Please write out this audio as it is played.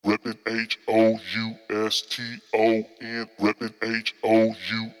H.O.U.S.T.O.N, reppin' H.O.U.S.T.O.N,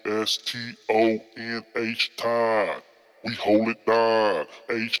 H.O.U.S.T.O.N. We hold it down,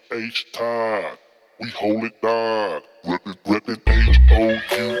 H.O.U.S.T.O.N. We hold it down, reppin' H.O.U.S.T.O.N,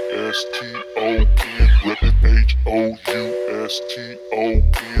 reppin' H.O.U.S.T.O.N,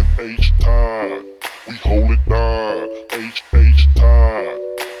 H.O.U.S.T.O.N. We hold it down, H.O.U.S.T.O.N.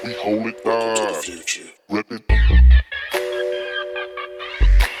 We hold it down, reppin'.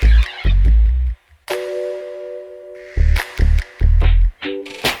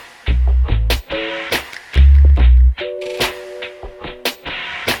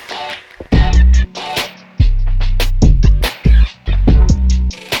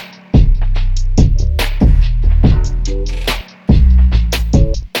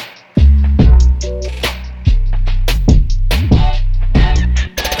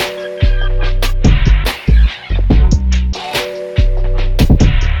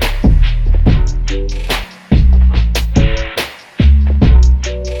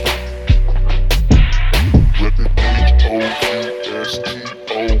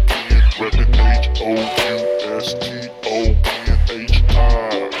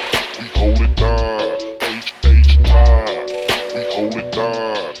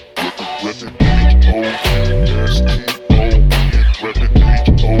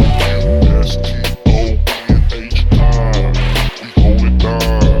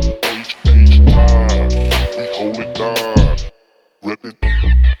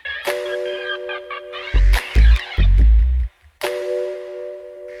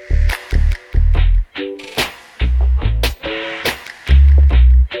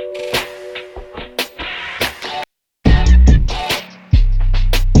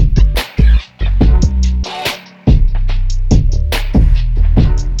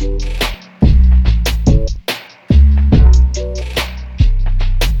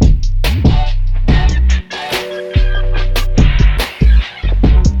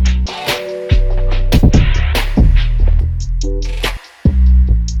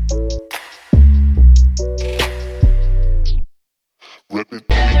 Reppin'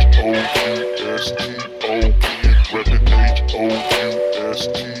 H.O.U.S.T.O.N, reppin' H.O.U.S.T.O.N,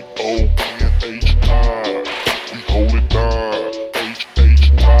 H.O.U.S.T.O.N. We hold it down,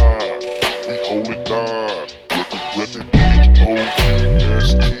 H.O.U.S.T.O.N. We hold it down, reppin' H.O.U.S.T.O.N,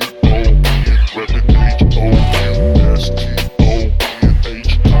 reppin' H.O.U.S.T.O.N.